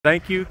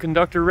Thank you,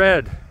 Conductor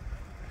Red.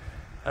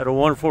 Had a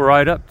wonderful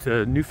ride up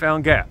to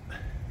Newfound Gap.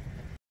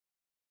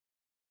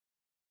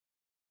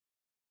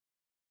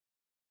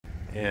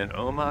 And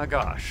oh my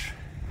gosh,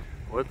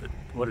 what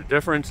a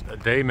difference a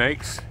day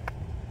makes.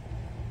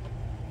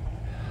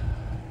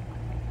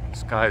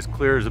 Sky's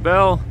clear as a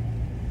bell.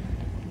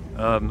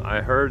 I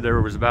heard there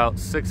was about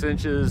 6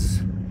 inches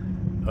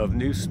of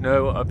new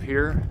snow up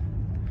here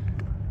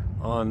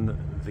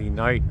on the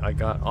night I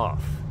got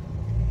off.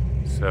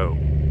 So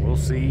we'll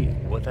see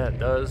what that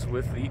does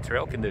with the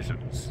trail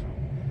conditions.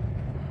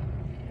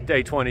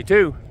 Day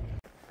 22.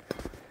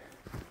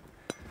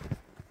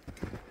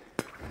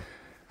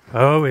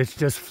 Oh, it's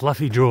just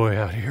fluffy joy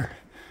out here.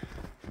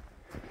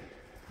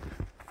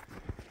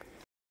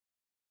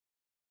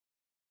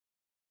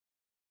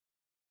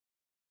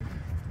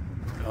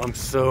 I'm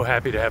so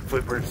happy to have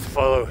footprints to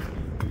follow.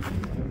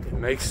 It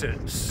makes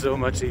it so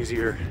much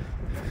easier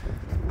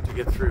to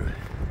get through.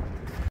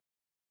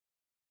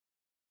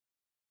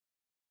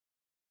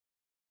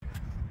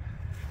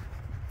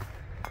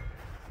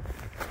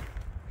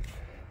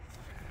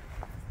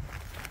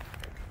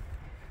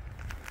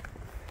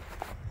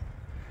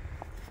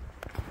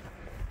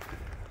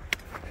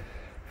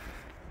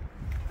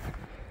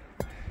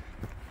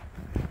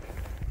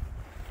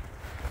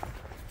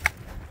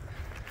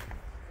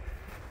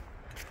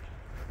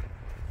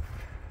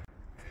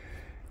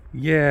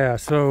 Yeah,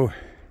 so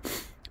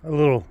a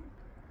little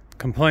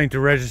complaint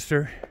to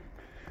register.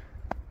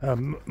 I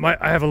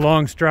have a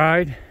long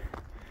stride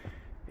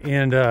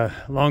and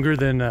longer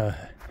than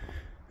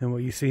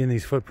what you see in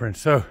these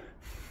footprints. So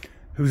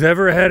who's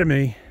ever ahead of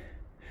me,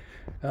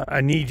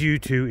 I need you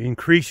to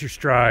increase your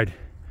stride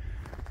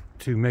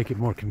to make it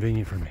more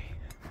convenient for me.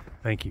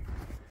 Thank you.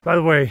 By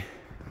the way,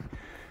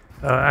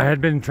 I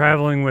had been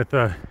traveling with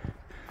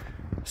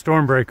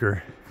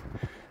Stormbreaker,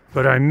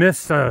 but I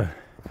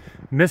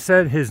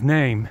missaid his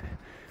name.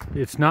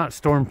 It's not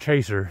Storm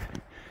Chaser,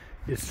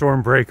 it's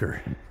Stormbreaker,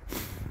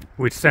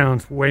 which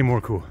sounds way more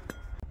cool.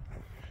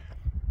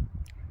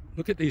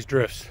 Look at these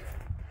drifts.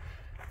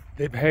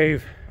 They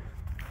behave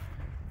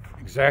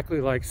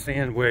exactly like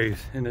sand waves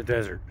in the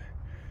desert.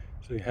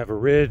 So you have a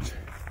ridge,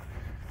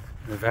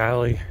 and a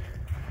valley,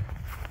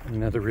 and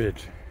another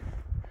ridge.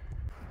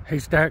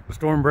 Haystack,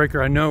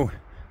 Stormbreaker, I know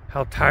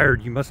how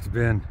tired you must have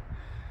been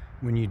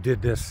when you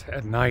did this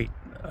at night.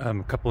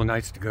 A couple of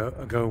nights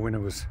ago when it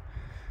was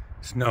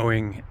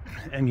snowing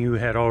and you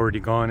had already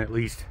gone at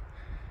least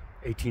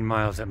 18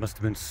 miles. That must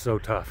have been so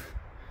tough.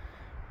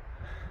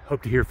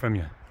 Hope to hear from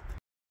you.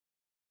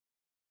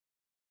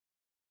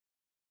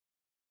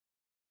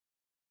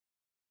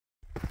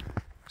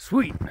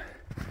 Sweet.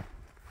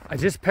 I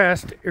just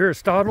passed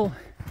Aristotle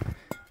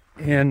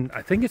and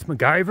I think it's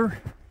MacGyver,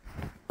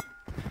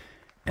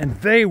 and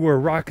they were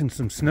rocking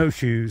some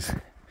snowshoes,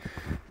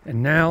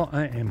 and now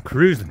I am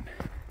cruising.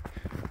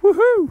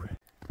 Woohoo!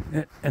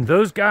 And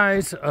those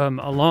guys,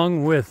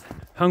 along with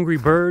Hungry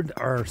Bird,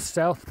 are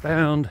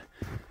southbound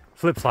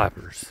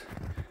flip-floppers.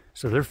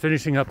 So they're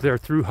finishing up their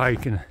through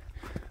hike in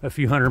a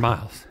few hundred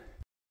miles.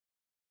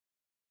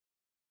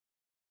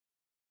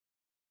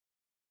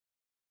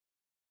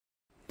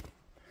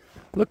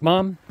 Look,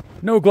 Mom,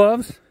 no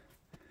gloves,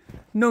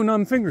 no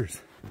numb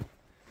fingers.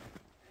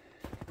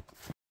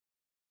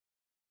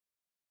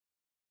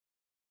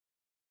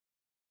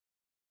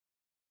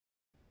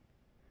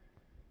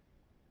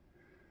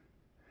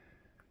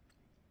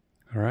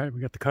 All right,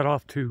 we got the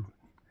cutoff to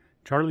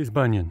Charlie's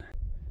Bunyan.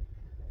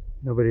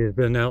 Nobody has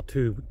been out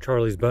to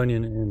Charlie's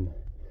Bunyan in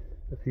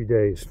a few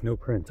days. No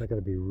prints. I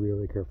gotta be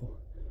really careful.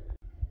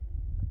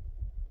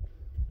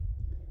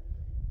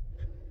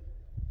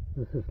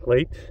 This is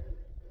slate,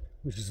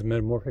 which is a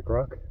metamorphic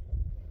rock.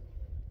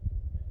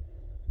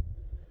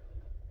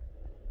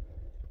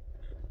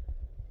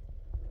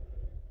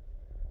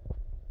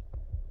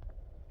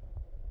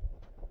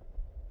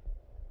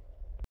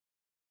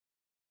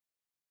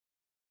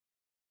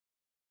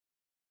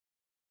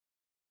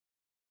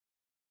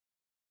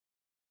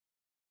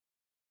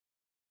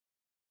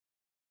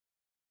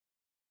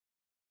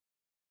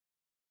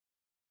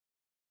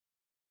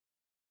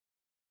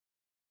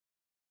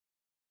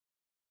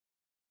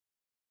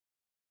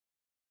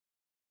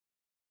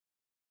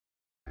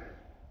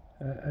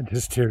 I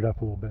just teared up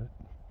a little bit.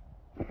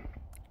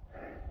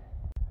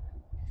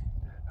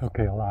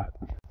 Okay, a lot.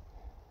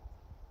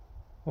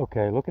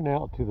 Okay, looking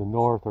out to the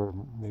north, or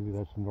maybe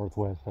that's the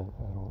northwest, I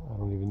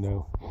don't even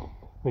know.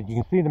 But you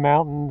can see the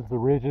mountains, the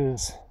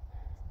ridges,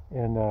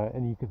 and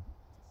you can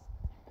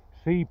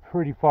see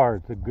pretty far.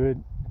 It's a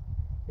good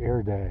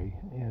air day,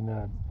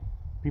 and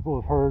people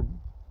have heard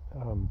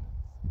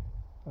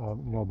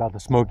about the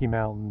Smoky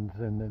Mountains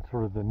and then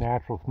sort of the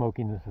natural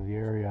smokiness of the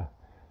area.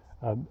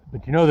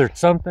 But you know, there's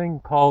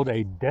something called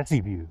a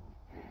deciview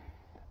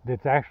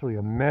that's actually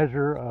a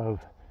measure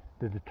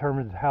that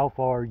determines how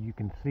far you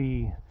can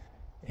see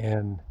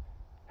and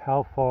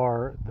how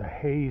far the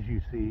haze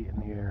you see in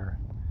the air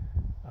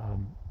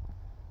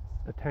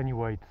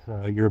attenuates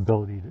your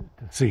ability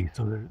to see.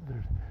 So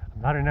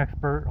I'm not an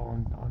expert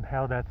on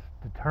how that's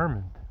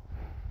determined,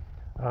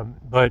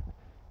 but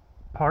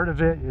part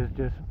of it is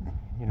just,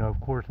 of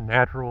course,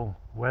 natural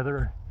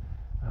weather,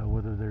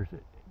 whether there's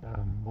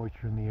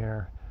moisture in the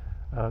air.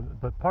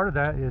 But part of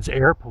that is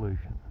air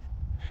pollution.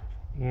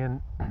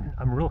 And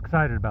I'm real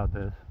excited about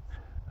this.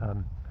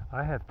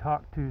 I have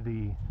talked to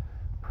the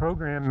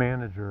program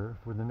manager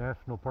for the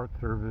National Park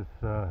Service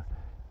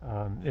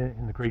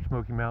in the Great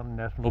Smoky Mountain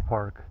National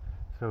Park.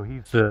 So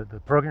he's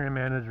the program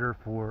manager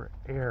for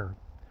air.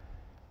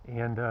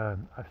 And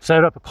I've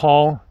set up a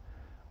call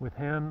with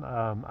him.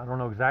 I don't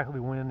know exactly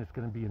when. It's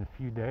going to be in a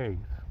few days.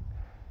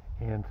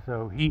 And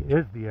so he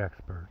is the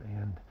expert.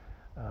 And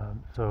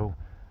so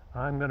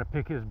I'm going to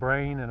pick his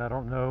brain, and I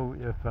don't know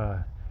if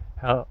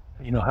how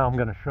I'm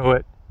going to show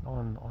it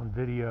on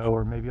video,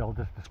 or maybe I'll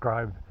just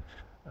describe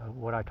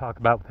what I talk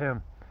about with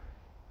him.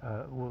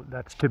 Well,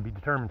 that's to be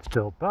determined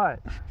still, but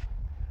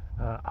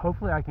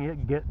hopefully I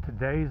can get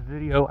today's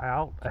video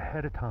out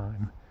ahead of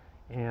time.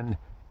 And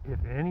if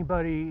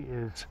anybody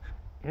is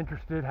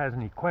interested, has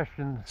any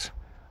questions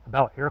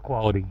about air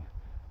quality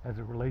as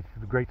it relates to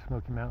the Great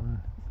Smoky Mountain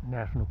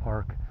National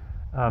Park,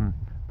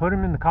 put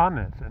them in the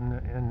comments,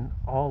 and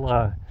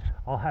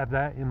I'll have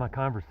that in my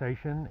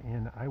conversation,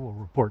 and I will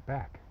report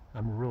back.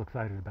 I'm real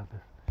excited about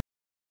this.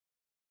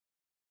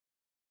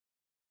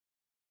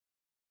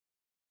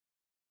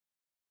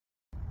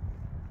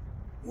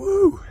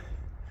 Woo!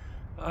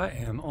 I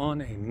am on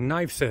a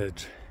knife's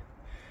edge.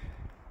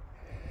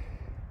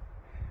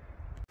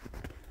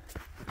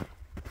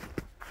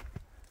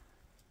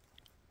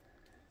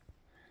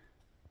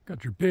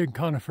 Got your big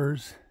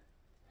conifers.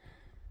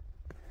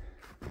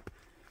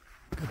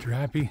 Got your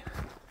happy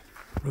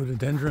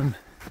rhododendron.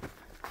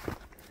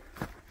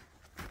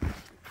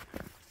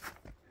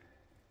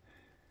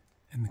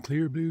 And the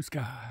clear blue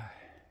sky.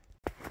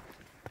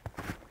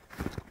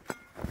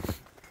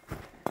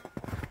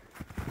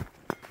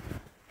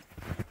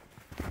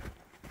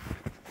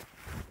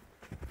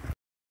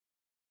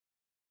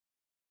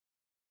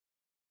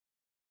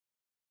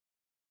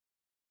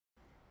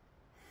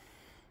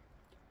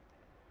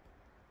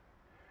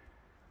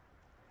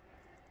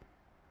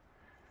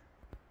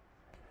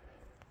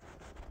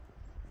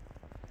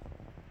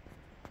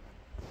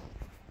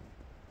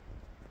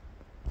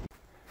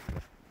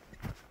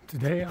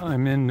 Today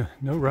I'm in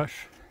no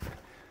rush.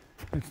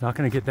 It's not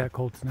going to get that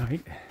cold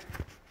tonight.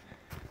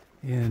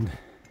 And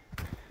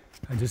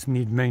I just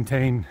need to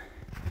maintain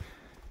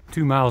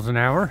 2 miles an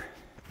hour.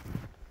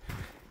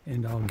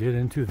 And I'll get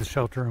into the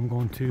shelter I'm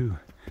going to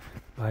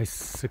by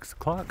 6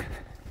 o'clock.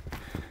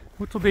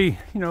 Which will be,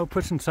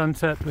 pushing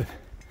sunset, but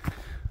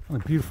on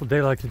a beautiful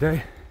day like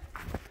today,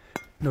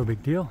 no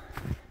big deal.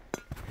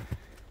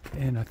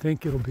 And I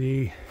think it'll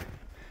be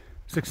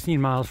 16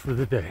 miles for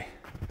the day.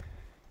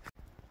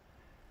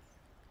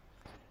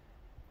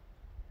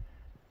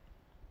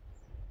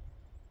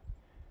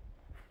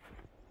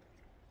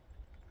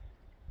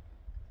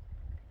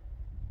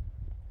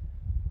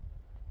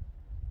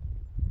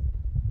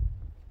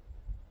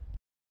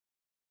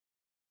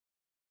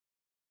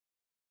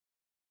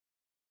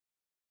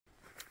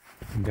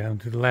 And down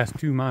to the last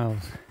 2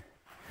 miles.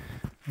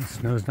 The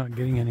snow's not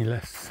getting any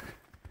less.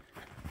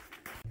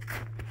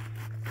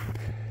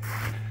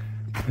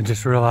 I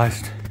just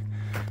realized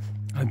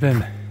I've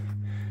been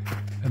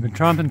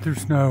tromping through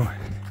snow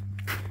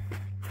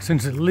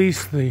since at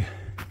least the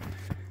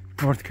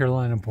North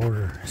Carolina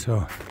border,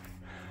 so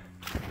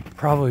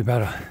probably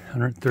about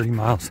 130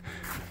 miles.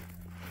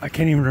 I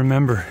can't even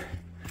remember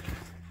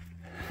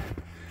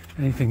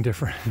anything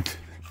different.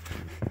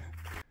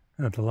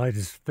 The light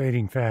is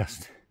fading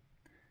fast.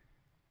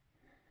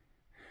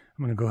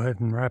 I'm going to go ahead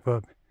and wrap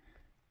up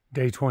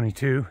day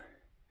 22.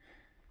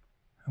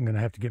 I'm going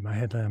to have to get my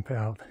headlamp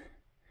out.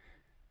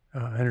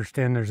 I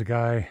understand there's a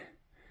guy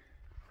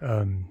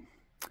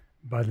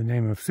by the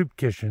name of Soup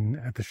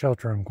Kitchen at the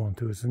shelter I'm going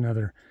to. It's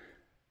another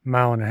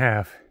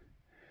 1.5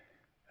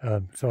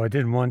 miles. So I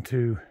did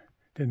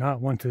not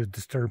want to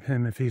disturb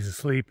him if he's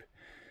asleep,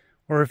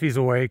 or if he's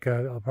awake.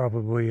 I'll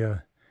probably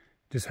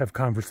just have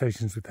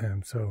conversations with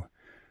him. So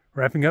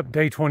wrapping up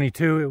day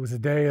 22, it was a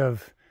day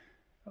of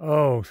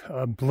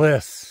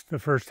bliss, the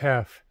first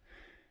half,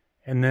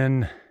 and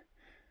then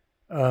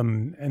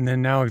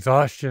now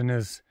exhaustion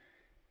as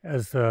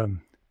the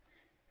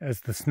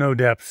snow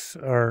depths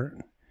are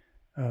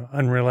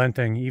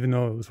unrelenting, even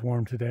though it was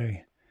warm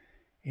today,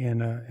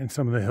 and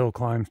some of the hill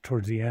climbs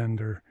towards the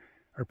end are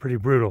pretty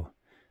brutal.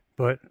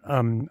 But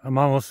I'm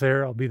almost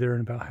there. I'll be there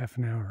in about half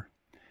an hour.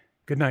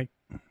 Good night.